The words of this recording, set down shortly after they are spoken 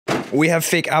We have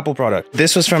fake Apple product.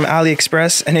 This was from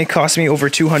AliExpress and it cost me over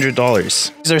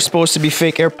 $200. These are supposed to be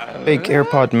fake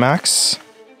Airpod Max.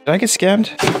 Did I get scammed?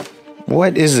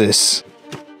 What is this?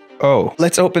 Oh,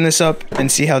 let's open this up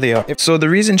and see how they are. So the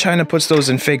reason China puts those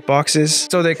in fake boxes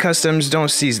so that customs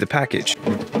don't seize the package.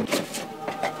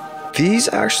 These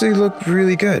actually look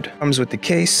really good. Comes with the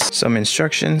case, some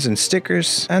instructions and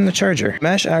stickers, and the charger.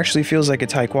 Mesh actually feels like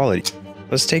it's high quality.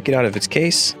 Let's take it out of its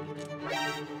case.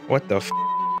 What the f?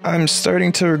 I'm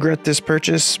starting to regret this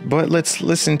purchase, but let's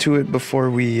listen to it before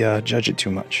we judge it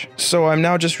too much. So I'm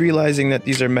now just realizing that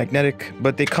these are magnetic,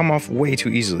 but they come off way too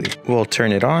easily. We'll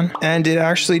turn it on, and it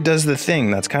actually does the thing.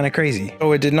 That's kind of crazy.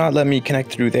 Oh, it did not let me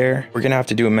connect through there. We're gonna have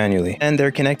to do it manually. And they're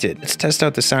connected. Let's test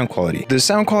out the sound quality. The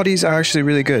sound quality is actually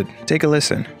really good. Take a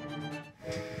listen.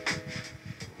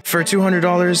 For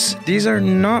 $200, these are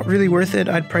not really worth it.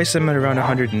 I'd price them at around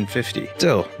 $150.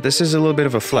 Still, this is a little bit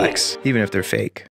of a flex, even if they're fake.